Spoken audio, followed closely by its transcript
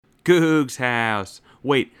Cougs house.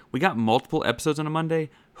 Wait, we got multiple episodes on a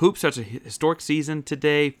Monday? Hoops starts a historic season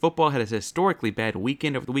today. Football had a historically bad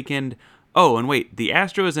weekend over the weekend. Oh, and wait, the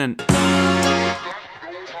Astros and...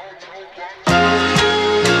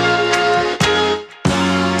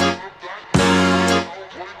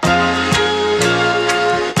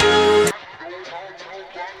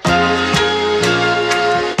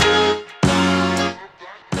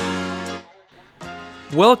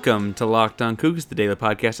 Welcome to Locked On Cougars, the daily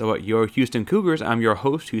podcast about your Houston Cougars. I'm your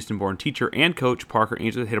host, Houston-born teacher and coach Parker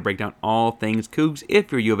Angel, here to break down all things Cougs.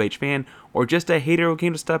 If you're a U of H fan or just a hater who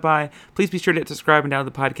came to stop by, please be sure to hit subscribe and download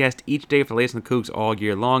the podcast each day for the latest on the Cougs all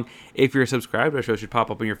year long. If you're subscribed, our show should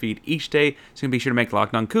pop up on your feed each day, so be sure to make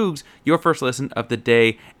Locked On Cougs your first listen of the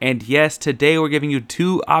day. And yes, today we're giving you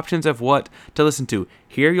two options of what to listen to.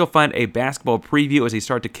 Here you'll find a basketball preview as they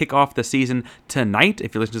start to kick off the season tonight.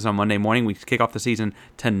 If you listen to this on Monday morning, we kick off the season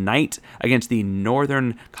tonight against the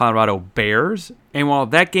Northern Colorado Bears. And while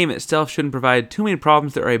that game itself shouldn't provide too many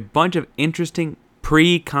problems, there are a bunch of interesting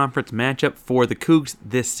pre-conference matchup for the Cougs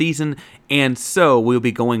this season, and so we'll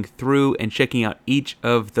be going through and checking out each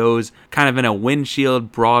of those kind of in a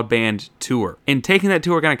windshield broadband tour. In taking that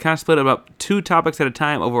tour, we're going to kind of split it up two topics at a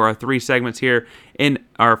time over our three segments here. In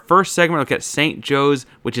our first segment, we'll look at St. Joe's,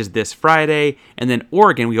 which is this Friday, and then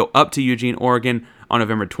Oregon. We go up to Eugene, Oregon on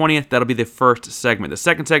November 20th. That'll be the first segment. The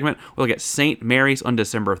second segment, we'll look at St. Mary's on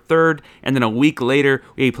December 3rd, and then a week later,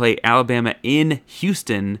 we play Alabama in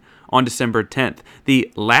Houston on December 10th. The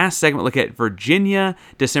last segment, look at Virginia,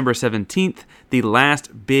 December 17th, the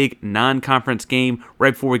last big non-conference game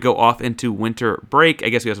right before we go off into winter break. I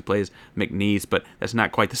guess we also plays McNeese, but that's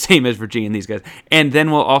not quite the same as Virginia and these guys. And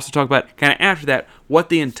then we'll also talk about, kind of after that, what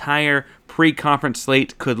the entire pre-conference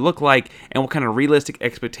slate could look like and what kind of realistic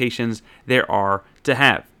expectations there are to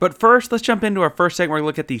have. But first, let's jump into our first segment. We're going to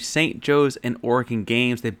look at the St. Joe's and Oregon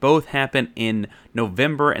games. They both happen in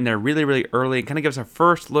November, and they're really, really early. It kind of gives us a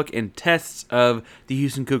first look and tests of the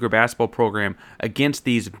Houston Cougar basketball program against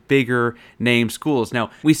these bigger name schools.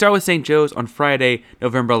 Now, we start with St. Joe's on Friday,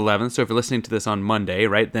 November 11th. So if you're listening to this on Monday,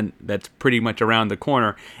 right, then that's pretty much around the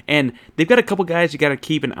corner. And they've got a couple guys you got to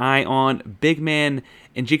keep an eye on. Big man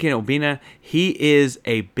Njike Obina, he is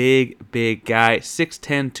a big guy, 6'10",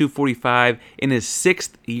 245, in his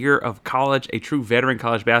sixth year of college, a true veteran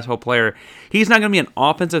college basketball player. He's not going to be an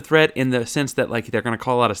offensive threat in the sense that like they're going to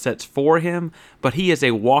call a lot of sets for him, but he is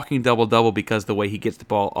a walking double-double because of the way he gets the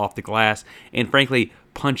ball off the glass and, frankly,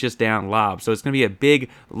 punches down lobs. So it's going to be a big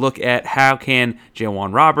look at how can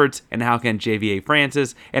Jawan Roberts and how can JVA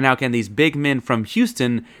Francis and how can these big men from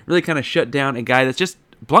Houston really kind of shut down a guy that's just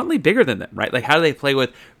bluntly bigger than them, right? Like, how do they play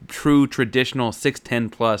with true traditional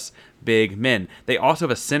 6'10 plus big men? They also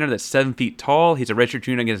have a center that's 7 feet tall. He's a redshirt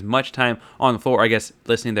junior, get as much time on the floor. I guess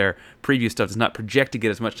listening to their preview stuff does not project to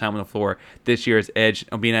get as much time on the floor this year as Edge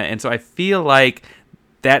Obina. And so I feel like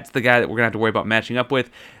that's the guy that we're going to have to worry about matching up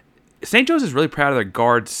with. St. Joe's is really proud of their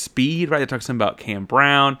guard speed, right? They talk some about Cam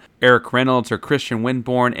Brown, Eric Reynolds, or Christian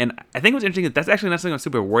Winborn, and I think what's interesting is that's actually not something I'm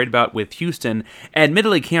super worried about with Houston.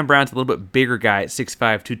 Admittedly, Cam Brown's a little bit bigger guy at 6'5",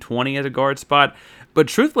 220 as a guard spot, but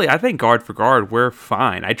truthfully, I think guard for guard, we're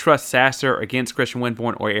fine. I trust Sasser against Christian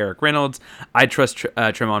Winborn or Eric Reynolds. I trust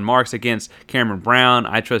Tremont Marks against Cameron Brown.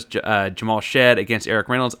 I trust Jamal Shedd against Eric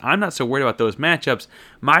Reynolds. I'm not so worried about those matchups.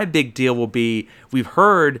 My big deal will be, we've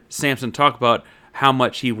heard Sampson talk about how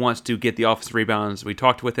much he wants to get the offensive rebounds. We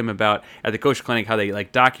talked with him about at the coach clinic how they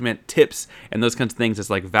like document tips and those kinds of things as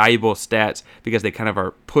like valuable stats because they kind of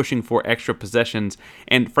are pushing for extra possessions.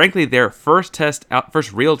 And frankly, their first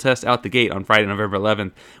real test out the gate on Friday, November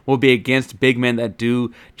 11th will be against big men that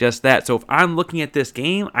do just that. So if I'm looking at this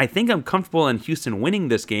game, I think I'm comfortable in Houston winning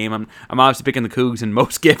this game. I'm obviously picking the Cougs in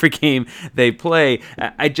most every game they play.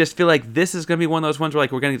 I just feel like this is going to be one of those ones where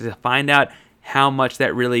like we're going to get to find out how much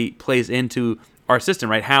that really plays into our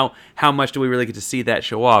system, right? How much do we really get to see that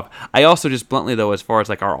show off? I also just bluntly though, as far as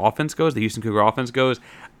like our offense goes, the Houston Cougar offense goes,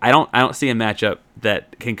 I don't see a matchup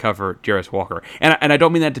that can cover Jarris Walker. And I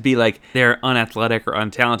don't mean that to be like they're unathletic or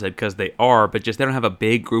untalented, because they are, but just they don't have a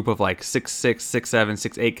big group of like 6'6", 6'7",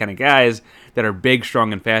 6'8" kind of guys that are big,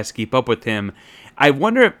 strong, and fast to keep up with him. I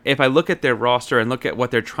wonder if I look at their roster and look at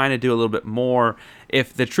what they're trying to do a little bit more,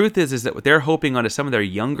 if the truth is that what they're hoping on is some of their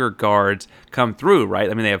younger guards come through, right?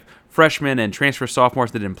 I mean, they have freshmen and transfer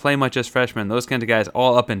sophomores that didn't play much as freshmen, those kinds of guys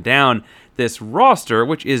all up and down this roster,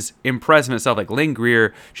 which is impressive in itself. Like Lynn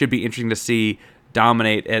Greer should be interesting to see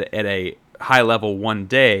dominate at a high level one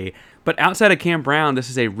day. But outside of Cam Brown, this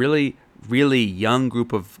is a really young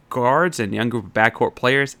group of guards and young group of backcourt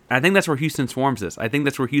players. And I think that's where Houston swarms this. I think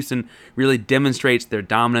that's where Houston really demonstrates their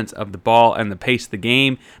dominance of the ball and the pace of the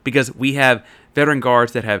game, because we have veteran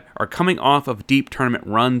guards that are coming off of deep tournament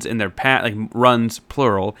runs in their past, like runs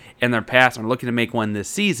plural, in their past, are looking to make one this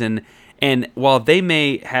season. And while they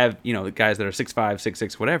may have, the guys that are 6'5",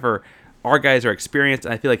 6'6", whatever, our guys are experienced,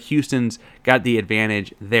 and I feel like Houston's got the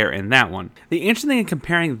advantage there in that one. The interesting thing in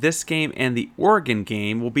comparing this game and the Oregon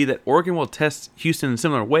game will be that Oregon will test Houston in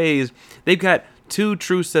similar ways. They've got 2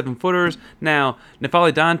 true 7-footers. Now,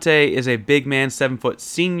 N'Faly Dante is a big man, 7-foot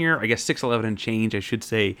senior, I guess 6'11" and change, I should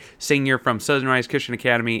say, senior from Sunrise Christian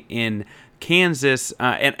Academy in Kansas,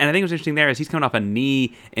 and I think what's interesting there is he's coming off a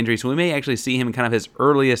knee injury, so we may actually see him in kind of his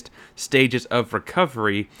earliest stages of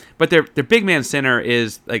recovery. But their big man center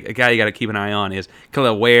is like a guy you got to keep an eye on is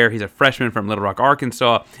Khalil Ware. He's a freshman from Little Rock,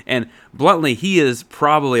 Arkansas, and bluntly, he is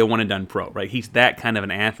probably a one-and-done pro, right? He's that kind of an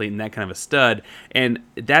athlete and that kind of a stud, and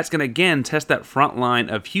that's going to, again, test that front line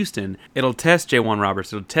of Houston. It'll test J1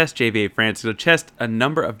 Roberts. It'll test JVA France. It'll test a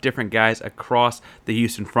number of different guys across the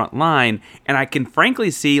Houston front line, and I can frankly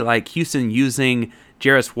see, like, Houston using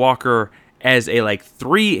Jarris Walker as a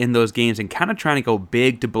 3 in those games and kind of trying to go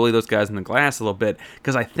big to bully those guys in the glass a little bit,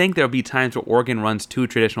 because I think there'll be times where Oregon runs 2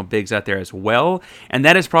 traditional bigs out there as well, and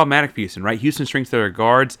that is problematic for Houston, right? Houston shrinks their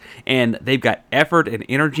guards, and they've got effort and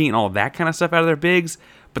energy and all that kind of stuff out of their bigs,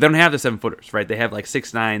 but they don't have the 7-footers, right? They have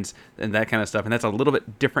 6'9" and that kind of stuff, and that's a little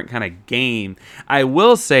bit different kind of game. I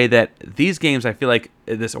will say that these games, I feel like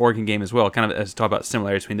this Oregon game as well, kind of as talk about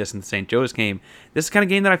similarities between this and the St. Joe's game, this is the kind of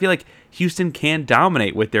game that I feel like Houston can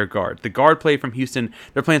dominate with their guard. The guard play from Houston,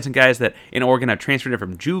 they're playing some guys that in Oregon have transferred in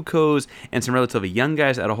from JUCOs and some relatively young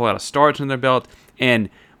guys that had a whole lot of starts on their belt, and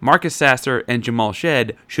Marcus Sasser and Jamal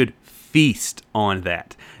Shed should feast on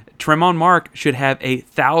that. Tremont Mark should have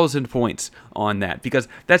 1,000 points on that, because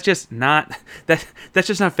that's just not that's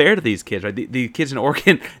just not fair to these kids, right? The kids in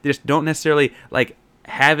Oregon, they just don't necessarily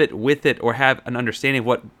have it with it or have an understanding of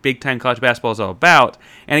what big time college basketball is all about.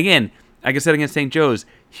 And again, like I said against St. Joe's,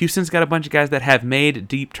 Houston's got a bunch of guys that have made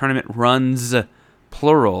deep tournament runs,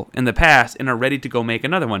 plural, in the past and are ready to go make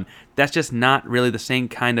another one. That's just not really the same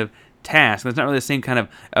kind of task. That's not really the same kind of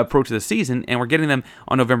approach to the season, and we're getting them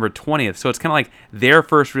on November 20th. So it's kind of like their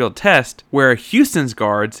first real test, where Houston's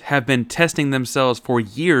guards have been testing themselves for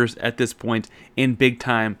years at this point in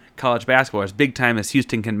big-time college basketball, as big-time as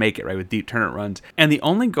Houston can make it, right, with deep tournament runs. And the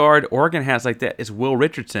only guard Oregon has like that is Will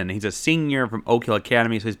Richardson. He's a senior from Oak Hill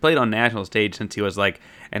Academy, so he's played on national stage since he was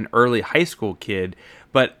an early high school kid,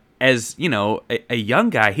 but as, a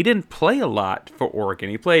young guy, he didn't play a lot for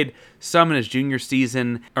Oregon. He played some in his junior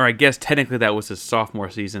season, or I guess technically that was his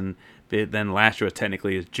sophomore season. Then last year was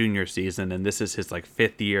technically his junior season, and this is his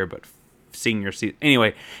 5th year, but senior season.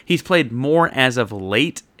 Anyway, he's played more as of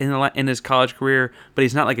late in his college career, but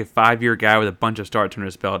he's not a 5-year guy with a bunch of starts under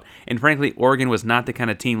his belt. And frankly, Oregon was not the kind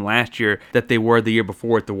of team last year that they were the year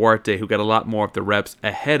before at Duarte, who got a lot more of the reps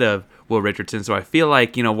ahead of Will Richardson. So I feel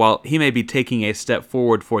like, while he may be taking a step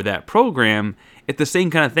forward for that program, it's the same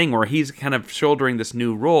kind of thing where he's kind of shouldering this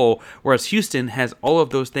new role, whereas Houston has all of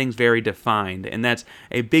those things very defined. And that's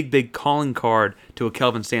a big, big calling card to a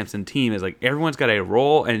Kelvin Sampson team, is everyone's got a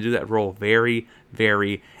role and do that role very,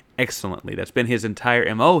 very excellently. That's been his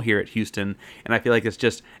entire MO here at Houston, and I feel like it's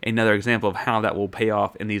just another example of how that will pay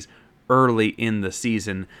off in these early in the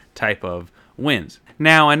season type of wins.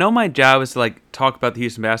 Now, I know my job is to talk about the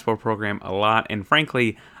Houston basketball program a lot, and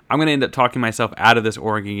frankly, I'm going to end up talking myself out of this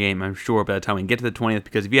Oregon game, I'm sure, by the time we get to the 20th,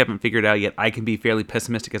 because if you haven't figured it out yet, I can be fairly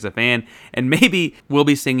pessimistic as a fan, and maybe we'll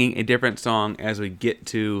be singing a different song as we get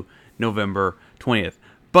to November 20th.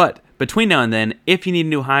 But between now and then, if you need a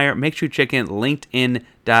new hire, make sure you check in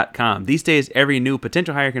LinkedIn.com. These days, every new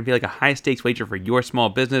potential hire can feel like a high-stakes wager for your small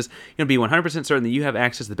business. You're going to be 100% certain that you have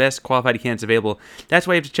access to the best qualified candidates available. That's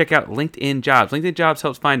why you have to check out LinkedIn Jobs. LinkedIn Jobs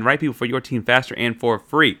helps find the right people for your team faster and for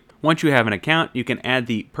free. Once you have an account, you can add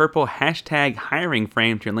the purple hashtag hiring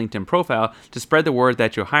frame to your LinkedIn profile to spread the word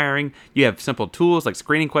that you're hiring. You have simple tools like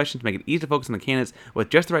screening questions to make it easy to focus on the candidates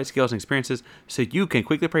with just the right skills and experiences so you can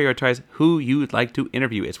quickly prioritize who you would like to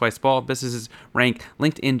interview. It's why small businesses rank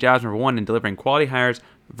LinkedIn Jobs number 1 in delivering quality hires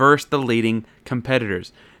versus the leading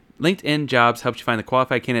competitors. LinkedIn Jobs helps you find the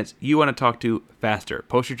qualified candidates you want to talk to faster.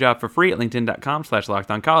 Post your job for free at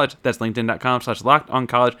linkedin.com/lockedoncollege. That's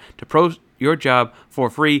linkedin.com/lockedoncollege to post your job for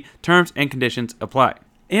free. Terms and conditions apply.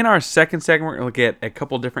 In our second segment, we're going to look at a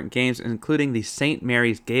couple different games, including the St.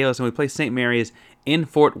 Mary's Gales. And we play St. Mary's in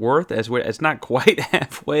Fort Worth, as it's not quite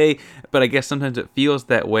halfway, but I guess sometimes it feels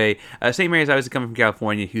that way. St. Mary's obviously coming from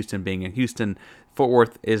California, Houston being in Houston. Fort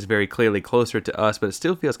Worth is very clearly closer to us, but it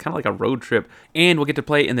still feels kind of like a road trip. And we'll get to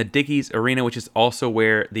play in the Dickies Arena, which is also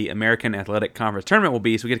where the American Athletic Conference tournament will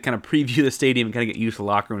be. So we get to kind of preview the stadium and kind of get used to the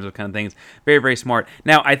locker rooms, those kind of things. Very, very smart.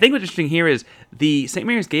 Now, I think what's interesting here is the St.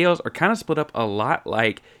 Mary's Gales are kind of split up a lot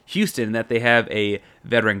like Houston, in that they have a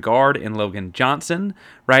veteran guard in Logan Johnson,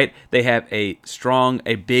 right? They have a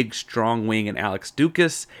big, strong wing in Alex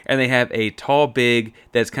Dukas, and they have a tall big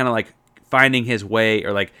that's kind of like finding his way,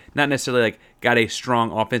 or like not necessarily like got a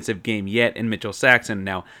strong offensive game yet in Mitchell Saxon.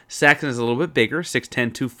 Now, Saxon is a little bit bigger, 6'10",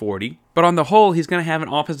 240. But on the whole, he's going to have an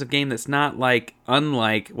offensive game that's not like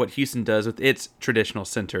unlike what Houston does with its traditional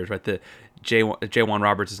centers, right? The J1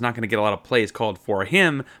 Roberts is not going to get a lot of plays called for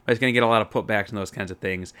him, but he's going to get a lot of putbacks and those kinds of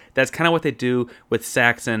things. That's kind of what they do with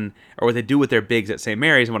Saxon, or what they do with their bigs at St.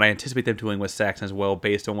 Mary's, and what I anticipate them doing with Saxon as well,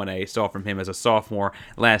 based on what I saw from him as a sophomore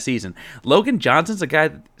last season. Logan Johnson's a guy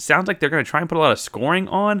that sounds like they're going to try and put a lot of scoring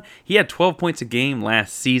on. He had 12 points a game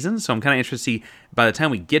last season, so I'm kind of interested to see by the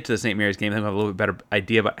time we get to the St. Mary's game, I think we'll have a little bit better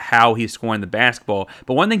idea about how he's scoring the basketball.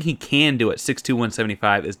 But one thing he can do at 6'2",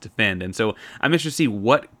 175 is defend. And so I'm interested to see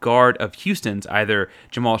what guard of Houston's, either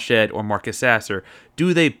Jamal Shedd or Marcus Sasser,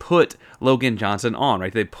 do they put Logan Johnson on,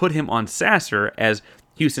 right? Do they put him on Sasser as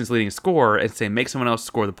Houston's leading scorer and say, make someone else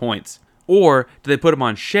score the points? Or do they put him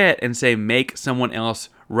on Shedd and say, make someone else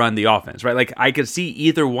run the offense, right? Like, I could see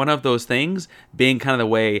either one of those things being kind of the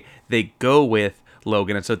way they go with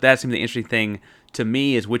Logan. And so that seems the interesting thing to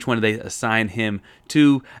me, is which one do they assign him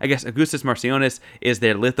to. I guess Augustas Marcionis is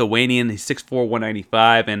their Lithuanian. He's 6'4",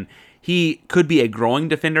 195, and he could be a growing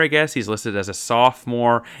defender, I guess. He's listed as a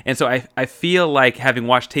sophomore. And so I feel like, having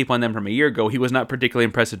watched tape on them from a year ago, he was not particularly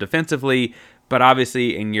impressive defensively. But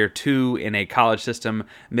obviously, in year two in a college system,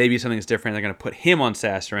 maybe something's different. They're going to put him on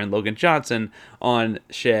Sasser and Logan Johnson on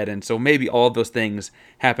Shedd. And so maybe all of those things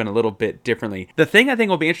happen a little bit differently. The thing I think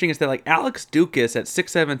will be interesting is that, like, Alex Dukas at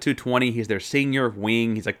 6'7", 220, he's their senior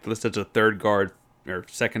wing. He's like listed as a third guard or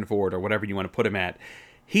second forward or whatever you want to put him at.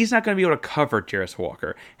 He's not going to be able to cover Jarris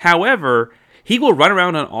Walker. However, he will run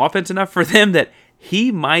around on offense enough for them that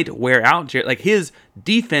he might wear out, like, his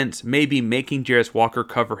defense may be making Jarris Walker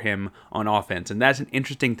cover him on offense. And that's an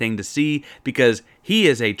interesting thing to see, because he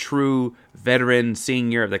is a true veteran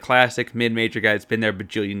senior of the classic mid-major guy that's been there a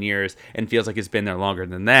bajillion years and feels like he's been there longer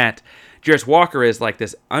than that. Jarris Walker is like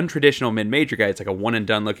this untraditional mid-major guy. It's like a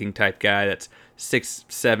one-and-done looking type guy that's 6'7",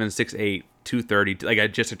 6'8", 230,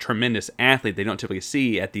 like just a tremendous athlete they don't typically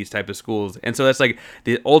see at these type of schools. And so that's like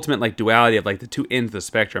the ultimate like duality of like the two ends of the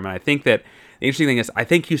spectrum. And I think that the interesting thing is, I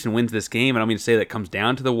think Houston wins this game. I don't mean to say that comes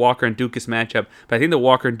down to the Walker and Dukas matchup, but I think the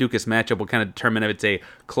Walker and Dukas matchup will kind of determine if it's a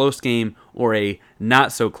close game or a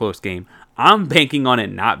not so close game. I'm banking on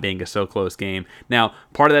it not being a so close game. Now,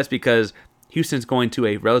 part of that's because Houston's going to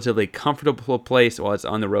a relatively comfortable place while it's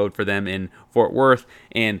on the road for them in Fort Worth,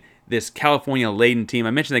 and this California-laden team,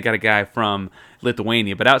 I mentioned they got a guy from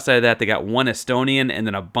Lithuania, but outside of that, they got one Estonian and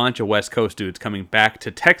then a bunch of West Coast dudes coming back to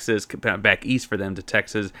Texas, back east for them to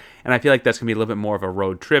Texas, and I feel like that's going to be a little bit more of a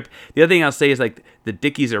road trip. The other thing I'll say is, like, the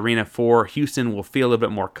Dickies Arena for Houston will feel a little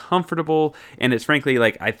bit more comfortable, and it's frankly,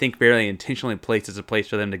 like, I think fairly intentionally placed as a place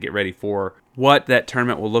for them to get ready for what that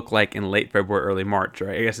tournament will look like in late February, early March,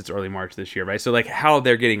 right? I guess it's early March this year, right? So, like, how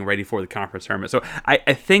they're getting ready for the conference tournament. So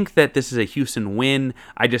I think that this is a Houston win.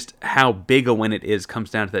 How big a win it is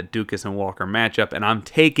comes down to that Dukas and Walker matchup, and I'm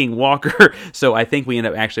taking Walker, so I think we end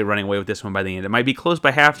up actually running away with this one by the end. It might be close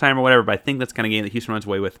by halftime or whatever, but I think that's kind of game that Houston runs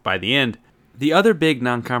away with by the end. The other big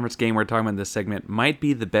non-conference game we're talking about in this segment might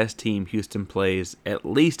be the best team Houston plays, at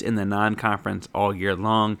least in the non-conference all year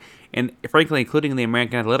long, and frankly, including the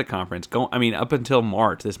American Athletic Conference. Up until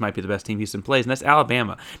March, this might be the best team Houston plays, and that's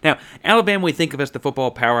Alabama. Now, Alabama we think of as the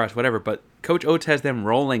football powerhouse, whatever, but Coach Oates has them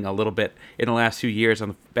rolling a little bit in the last few years on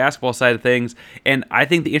the basketball side of things, and I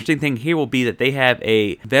think the interesting thing here will be that they have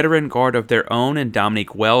a veteran guard of their own in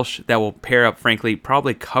Dominique Welsh that will pair up, frankly,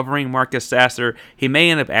 probably covering Marcus Sasser. He may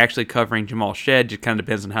end up actually covering Jamal Shedd, just kind of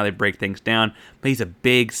depends on how they break things down, but he's a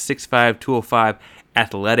big 6'5", 205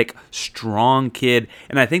 athletic, strong kid,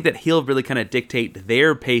 and I think that he'll really kind of dictate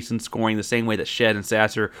their pace in scoring the same way that Shedd and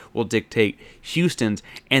Sasser will dictate Houston's,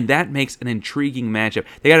 and that makes an intriguing matchup.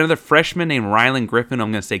 They got another freshman named Rylan Griffin I'm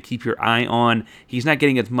going to say keep your eye on. He's not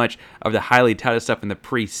getting as much of the highly touted stuff in the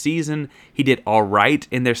preseason. He did all right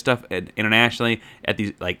in their stuff internationally at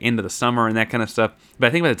the end of the summer and that kind of stuff, but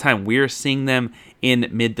I think by the time we're seeing them in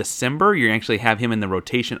mid-December. You actually have him in the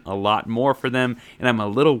rotation a lot more for them, and I'm a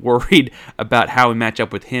little worried about how we match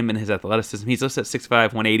up with him and his athleticism. He's listed at 6'5",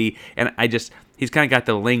 180, and he's kind of got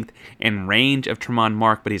the length and range of Tremont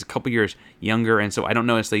Mark, but he's a couple years younger, and so I don't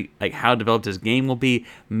know necessarily like how developed his game will be.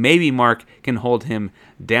 Maybe Mark can hold him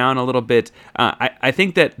down a little bit. I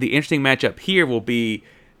think that the interesting matchup here will be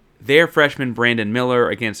their freshman Brandon Miller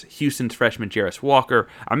against Houston's freshman Jarris Walker.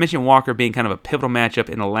 I mentioned Walker being kind of a pivotal matchup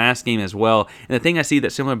in the last game as well. And the thing I see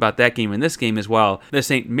that's similar about that game and this game is, while the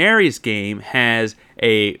St. Mary's game has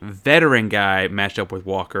a veteran guy matched up with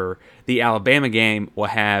Walker, the Alabama game will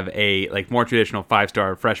have a more traditional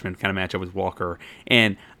 5-star freshman kind of matchup with Walker.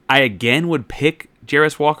 And I again would pick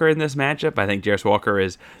Jarris Walker in this matchup. I think Jarris Walker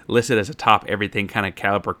is listed as a top everything kind of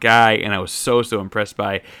caliber guy, and I was so impressed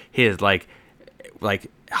by his like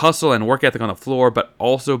hustle and work ethic on the floor, but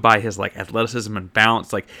also by his athleticism and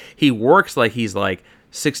bounce. He works like he's 6'2",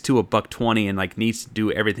 $120, and needs to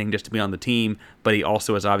do everything just to be on the team, but he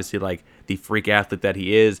also is obviously the freak athlete that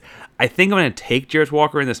he is. I think I'm going to take Jarris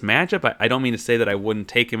Walker in this matchup. I don't mean to say that I wouldn't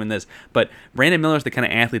take him in this, but Brandon Miller is the kind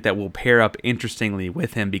of athlete that will pair up interestingly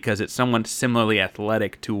with him because it's someone similarly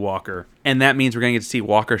athletic to Walker, and that means we're going to get to see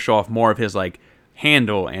Walker show off more of his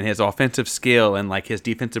handle and his offensive skill and his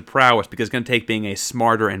defensive prowess, because it's going to take being a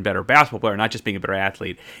smarter and better basketball player, not just being a better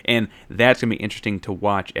athlete, and that's going to be interesting to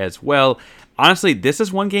watch as well. Honestly, this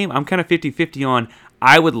is one game I'm kind of 50-50 on.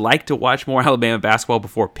 I would like to watch more Alabama basketball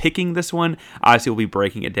before picking this one. Obviously, we'll be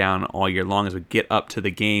breaking it down all year long as we get up to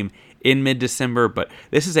the game in mid-December, but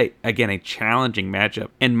this is a challenging matchup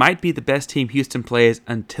and might be the best team Houston plays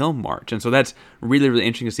until March, and so that's really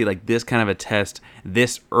interesting to see this kind of a test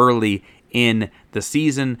this early in the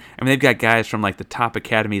season. I mean, they've got guys from the top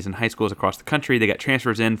academies and high schools across the country. They got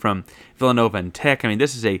transfers in from Villanova and Tech. I mean,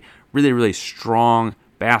 this is a really strong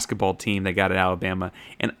basketball team they got at Alabama,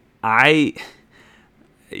 and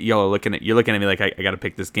you're looking at me like I got to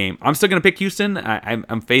pick this game. I'm still going to pick Houston.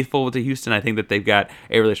 I'm faithful to Houston. I think that they've got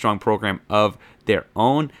a really strong program of their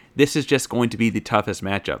own. This is just going to be the toughest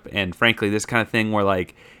matchup, and frankly, this kind of thing where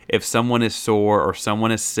if someone is sore or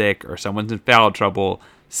someone is sick or someone's in foul trouble,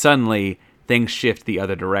 suddenly things shift the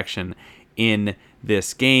other direction in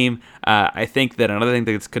this game. I think that another thing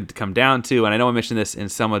that this could come down to, and I know I mentioned this in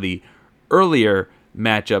some of the earlier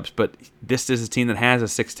matchups, but this is a team that has a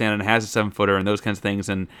 6'10" and has a 7-footer and those kinds of things,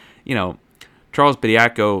 and Charles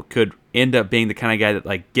Bediako could end up being the kind of guy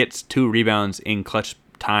that gets 2 rebounds in clutch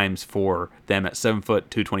times for them at 7 foot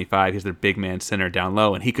 225. He's their big man center down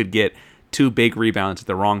low, and he could get 2 big rebounds at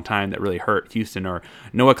the wrong time that really hurt Houston. Or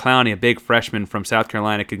Noah Clowney, a big freshman from South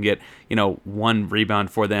Carolina, could get 1 rebound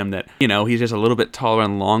for them that he's just a little bit taller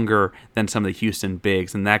and longer than some of the Houston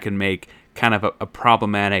bigs, and that could make kind of a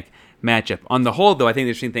problematic matchup. On the whole, though, I think the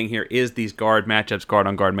interesting thing here is these guard matchups,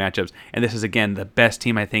 guard-on-guard matchups, and this is, again, the best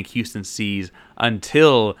team I think Houston sees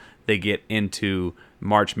until they get into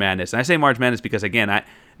March Madness. And I say March Madness because, again,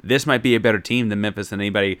 this might be a better team than Memphis than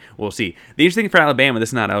anybody will see. The interesting thing for Alabama, this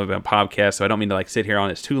is not an Alabama podcast, so I don't mean to sit here on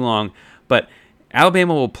this too long, but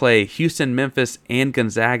Alabama will play Houston, Memphis, and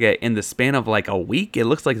Gonzaga in the span of a week. It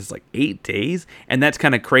looks like it's 8 days, and that's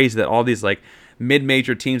kind of crazy that all these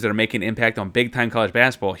mid-major teams that are making an impact on big-time college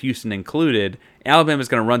basketball, Houston included, Alabama's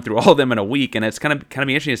going to run through all of them in a week, and it's kind of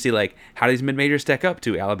be interesting to see how these mid-majors stack up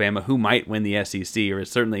to Alabama, who might win the SEC, or is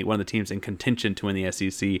certainly one of the teams in contention to win the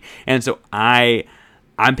SEC. And so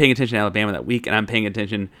I'm paying attention to Alabama that week, and I'm paying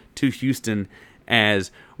attention to Houston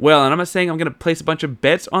as well. And I'm not saying I'm going to place a bunch of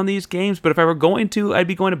bets on these games, but if I were going to, I'd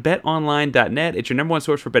be going to betonline.net. It's your number one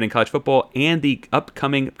source for betting college football and the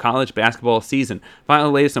upcoming college basketball season. Find the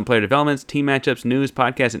latest on player developments, team matchups, news,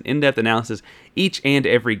 podcasts, and in-depth analysis each and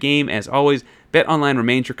every game. As always, BetOnline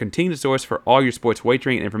remains your continued source for all your sports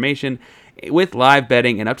wagering and information, with live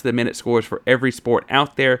betting and up-to-the-minute scores for every sport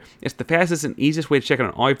out there. It's the fastest and easiest way to check out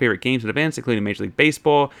on all your favorite games and events, including Major League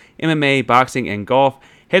Baseball, MMA, boxing, and golf.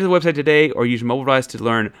 Head to the website today or use your mobile device to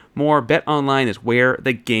learn more. BetOnline is where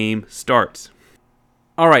the game starts.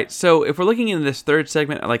 All right, so if we're looking into this third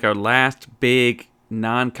segment, our last big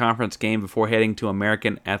non-conference game before heading to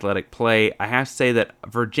American Athletic play, I have to say that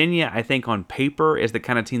Virginia, I think on paper, is the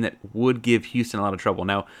kind of team that would give Houston a lot of trouble.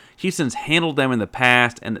 Now, Houston's handled them in the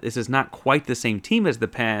past, and this is not quite the same team as the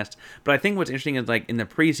past, but I think what's interesting is in the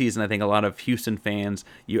preseason, I think a lot of Houston fans,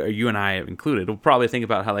 you and I included, will probably think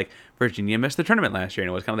about how Virginia missed the tournament last year,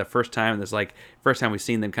 and it was kind of the first time we've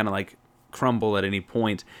seen them kind of crumble at any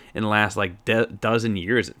point in the last dozen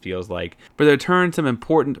years, it feels like. But they returned some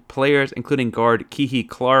important players, including guard Keehi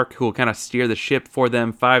Clark, who will kind of steer the ship for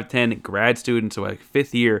them, 5'10", grad student, so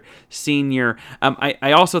 5th year senior.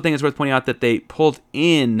 I also think it's worth pointing out that they pulled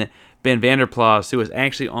in Ben Vanderplas, who was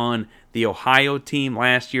actually on the Ohio team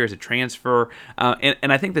last year as a transfer.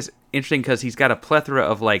 And I think that's interesting because he's got a plethora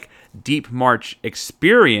of like deep March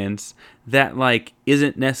experience that like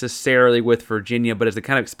isn't necessarily with Virginia, but is the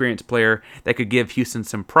kind of experienced player that could give Houston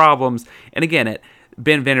some problems. And again,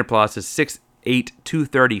 Ben Vanderplas is 6'8",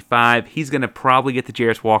 235. He's going to probably get the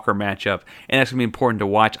Jarris Walker matchup, and that's going to be important to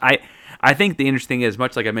watch. I think the interesting thing is,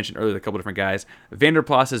 much like I mentioned earlier, with a couple different guys,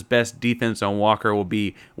 Vanderplas's best defense on Walker will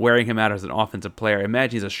be wearing him out as an offensive player.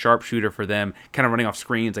 Imagine he's a sharpshooter for them, kind of running off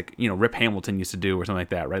screens like Rip Hamilton used to do or something like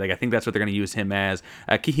that, right? Like I think that's what they're going to use him as.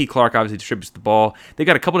 Kiki Clark obviously distributes the ball. They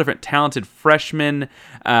got a couple different talented freshmen.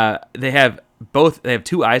 They have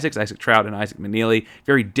two Isaac Trout and Isaac McNeely,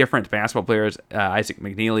 very different basketball players. Isaac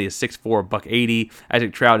McNeely is 6'4", $180.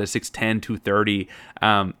 Isaac Trout is 6'10", 230.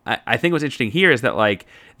 I think what's interesting here is that like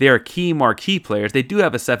they are key marquee players. They do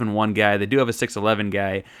have a 7'1" guy, they do have a 6'11"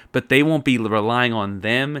 guy, but they won't be relying on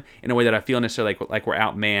them in a way that I feel necessarily like we're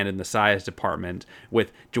outmanned in the size department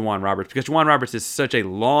with Juwan Roberts, because Juwan Roberts is such a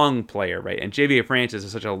long player, right? And JVA Francis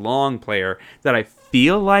is such a long player that I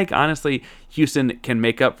feel like, honestly, Houston can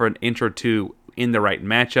make up for an inch or two in the right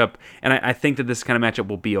matchup, and I think that this kind of matchup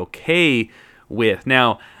will be okay with.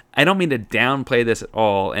 Now, I don't mean to downplay this at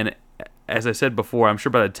all, and as I said before, I'm sure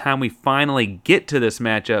by the time we finally get to this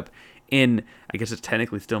matchup in, I guess it's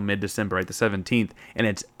technically still mid-December, right, the 17th, and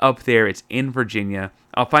it's up there, it's in Virginia,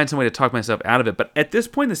 I'll find some way to talk myself out of it. But at this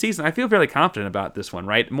point in the season, I feel fairly confident about this one,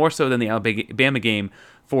 right? More so than the Alabama game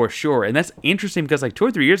for sure. And that's interesting because like 2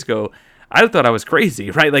 or 3 years ago, I thought I was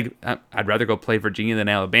crazy, right? Like I'd rather go play Virginia than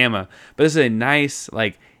Alabama. But this is a nice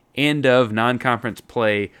like end of non-conference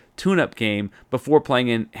play tune-up game before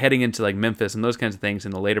heading into like Memphis and those kinds of things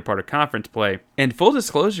in the later part of conference play. And full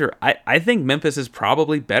disclosure, I think Memphis is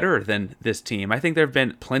probably better than this team. I think there have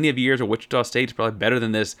been plenty of years where Wichita State's probably better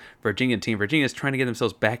than this Virginia team. Virginia's trying to get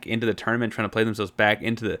themselves back into the tournament, trying to play themselves back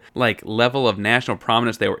into the like level of national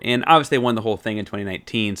prominence they were in. Obviously, they won the whole thing in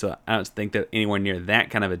 2019, so I don't think they're anywhere near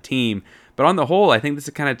that kind of a team. But on the whole, I think this is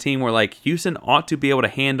the kind of team where like Houston ought to be able to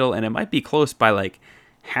handle, and it might be close by like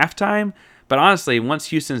halftime. But honestly, once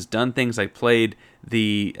Houston's done things like played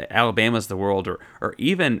the Alabamas of the world, or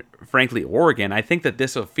even, frankly, Oregon, I think that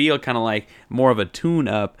this will feel kind of like more of a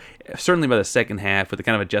tune-up, certainly by the second half, with the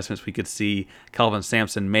kind of adjustments we could see Kelvin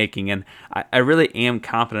Sampson making. And I really am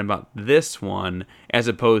confident about this one as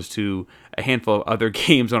opposed to a handful of other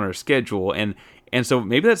games on our schedule. And so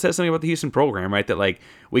maybe that says something about the Houston program, right? That like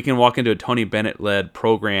we can walk into a Tony Bennett-led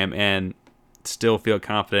program and still feel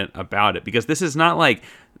confident about it, because this is not like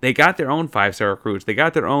they got their own 5-star recruits, they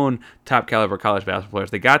got their own top caliber college basketball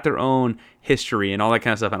players, they got their own history and all that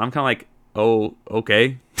kind of stuff, and I'm kind of like, oh,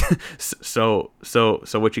 okay, so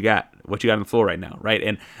what you got on the floor right now, right?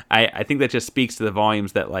 And I think that just speaks to the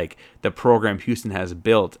volumes that like the program Houston has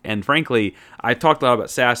built. And frankly, I talked a lot about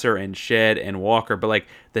Sasser and Shed and Walker, but like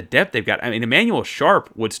the depth they've got, I mean, Emmanuel Sharp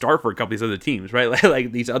would start for a couple of these other teams, right?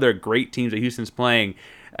 Like these other great teams that Houston's playing.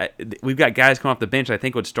 We've got guys coming off the bench I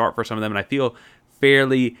think would start for some of them, and I feel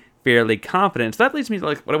fairly confident. So that leads me to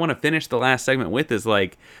like what I want to finish the last segment with is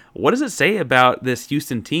like, what does it say about this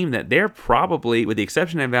Houston team that they're probably, with the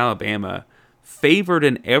exception of Alabama, favored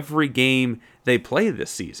in every game they play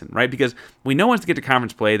this season, right? Because we know once they get to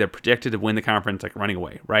conference play, they're projected to win the conference like running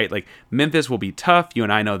away, right? Like Memphis will be tough. You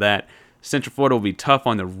and I know that. Central Florida will be tough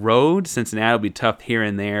on the road. Cincinnati will be tough here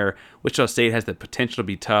and there. Wichita State has the potential to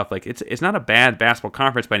be tough. Like it's not a bad basketball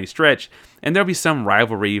conference by any stretch. And there'll be some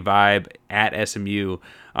rivalry vibe at SMU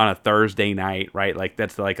on a Thursday night, right? Like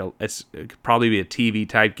that's like it's probably be a TV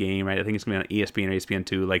type game, right? I think it's gonna be on ESPN or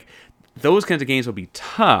ESPN2. Like those kinds of games will be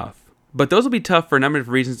tough. But those will be tough for a number of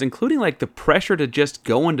reasons, including like the pressure to just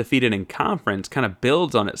go undefeated in conference kind of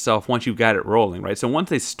builds on itself once you've got it rolling, right? So once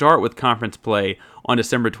they start with conference play on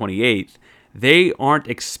December 28th, they aren't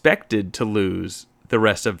expected to lose the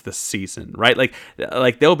rest of the season, right?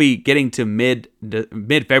 Like they'll be getting to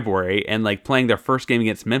mid-February and like playing their first game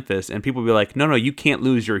against Memphis, and people will be like, no, you can't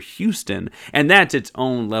lose your Houston. And that's its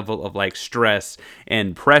own level of like stress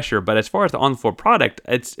and pressure. But as far as the on-the-floor product,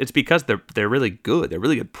 it's because they're really good. They're a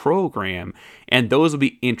really good program, and those will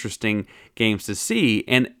be interesting games to see.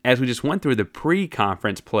 And as we just went through the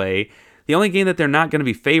pre-conference play, the only game that they're not going to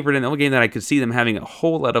be favored in, the only game that I could see them having a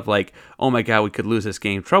whole lot of like, oh my God, we could lose this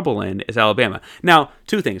game trouble in, is Alabama. Now,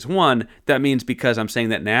 two things. One, that means because I'm saying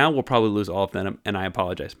that now, we'll probably lose all of them, and I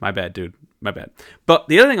apologize. My bad, dude. My bad. But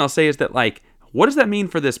the other thing I'll say is that like, what does that mean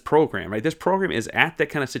for this program, right? This program is at that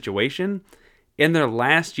kind of situation in their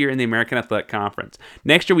last year in the American Athletic Conference.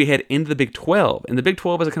 Next year, we head into the Big 12, and the Big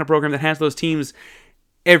 12 is a kind of program that has those teams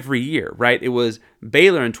every year, right? It was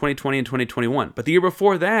Baylor in 2020 and 2021. But the year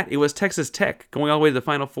before that, it was Texas Tech going all the way to the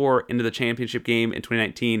Final Four into the championship game in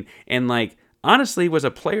 2019. And honestly, was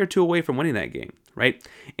a player or two away from winning that game, right?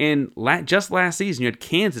 And just last season, you had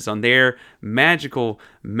Kansas on their magical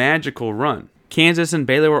run. Kansas and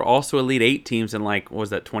Baylor were also Elite Eight teams in what was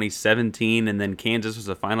that, 2017, and then Kansas was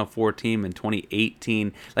a Final Four team in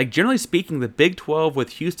 2018. Generally speaking, the Big 12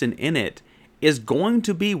 with Houston in it is going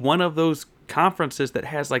to be one of those conferences that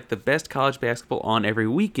has the best college basketball on every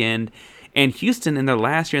weekend. And Houston in their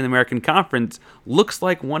last year in the American Conference looks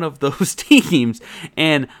like one of those teams.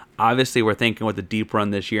 And obviously we're thinking with the deep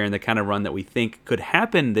run this year and the kind of run that we think could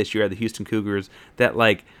happen this year at the Houston Cougars, that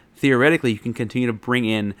theoretically you can continue to bring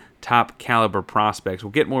in top caliber prospects.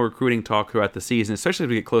 We'll get more recruiting talk throughout the season, especially as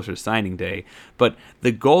we get closer to signing day. But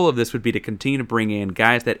the goal of this would be to continue to bring in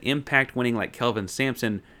guys that impact winning, like Kelvin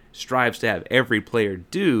Sampson strives to have every player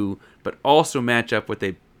do, but also match up with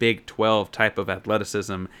a Big 12 type of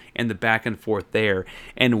athleticism and the back and forth there.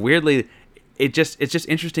 And weirdly, it's just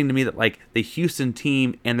interesting to me that the Houston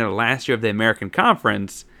team in their last year of the American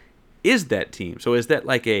Conference is that team. So is that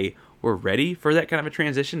we're ready for that kind of a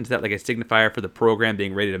transition? Is that a signifier for the program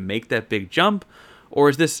being ready to make that big jump? Or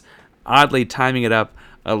is this oddly timing it up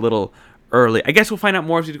a little early? I guess we'll find out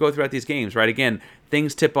more as we go throughout these games, right? Again,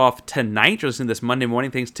 things tip off tonight. You're listening to this Monday morning.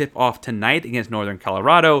 Things tip off tonight against Northern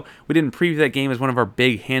Colorado. We didn't preview that game as one of our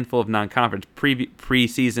big handful of non-conference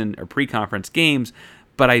preseason or pre-conference games,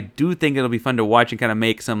 but I do think it'll be fun to watch and kind of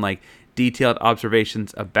make some detailed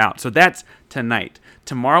observations about. So that's tonight.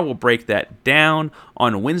 Tomorrow we'll break that down.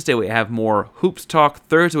 On Wednesday we have more hoops talk.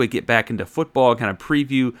 Thursday we get back into football, kind of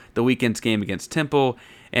preview the weekend's game against Temple.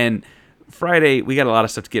 And Friday we got a lot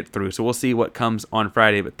of stuff to get through, so we'll see what comes on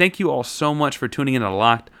Friday. But thank you all so much for tuning in to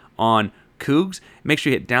Locked on Cougs. Make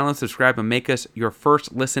sure you hit download, subscribe, and make us your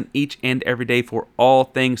first listen each and every day for all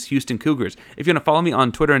things Houston Cougars. If you want to follow me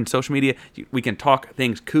on Twitter and social media, we can talk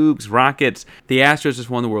things Cougs, Rockets. The Astros just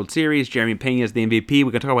won the World Series. Jeremy Pena is the MVP.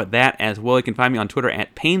 We can talk about that as well. You can find me on Twitter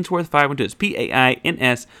at Painsworth512. It's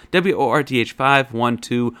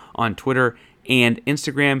PAINSWORTH512 on Twitter and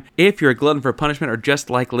Instagram. If you're a glutton for punishment or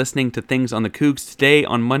just like listening to things on the Cougs, today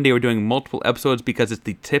on Monday we're doing multiple episodes because it's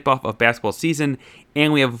the tip-off of basketball season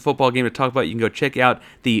and we have a football game to talk about. You can go check out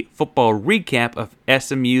the football recap of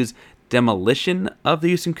SMU's demolition of the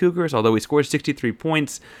Houston Cougars, although we scored 63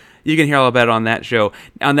 points. You can hear all about it on that show,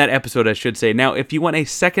 on that episode, I should say. Now, if you want a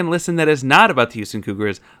second listen that is not about the Houston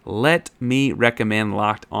Cougars, let me recommend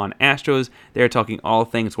Locked on Astros. They're talking all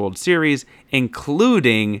things World Series,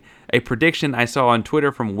 including a prediction I saw on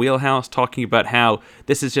Twitter from Wheelhouse talking about how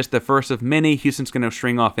this is just the first of many. Houston's going to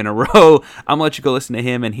string off in a row. I'm going to let you go listen to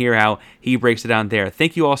him and hear how he breaks it down there.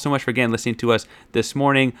 Thank you all so much for, again, listening to us this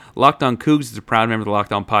morning. Locked on Cougs is a proud member of the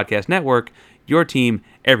Locked On Podcast Network. Your team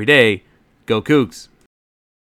every day. Go Cougs.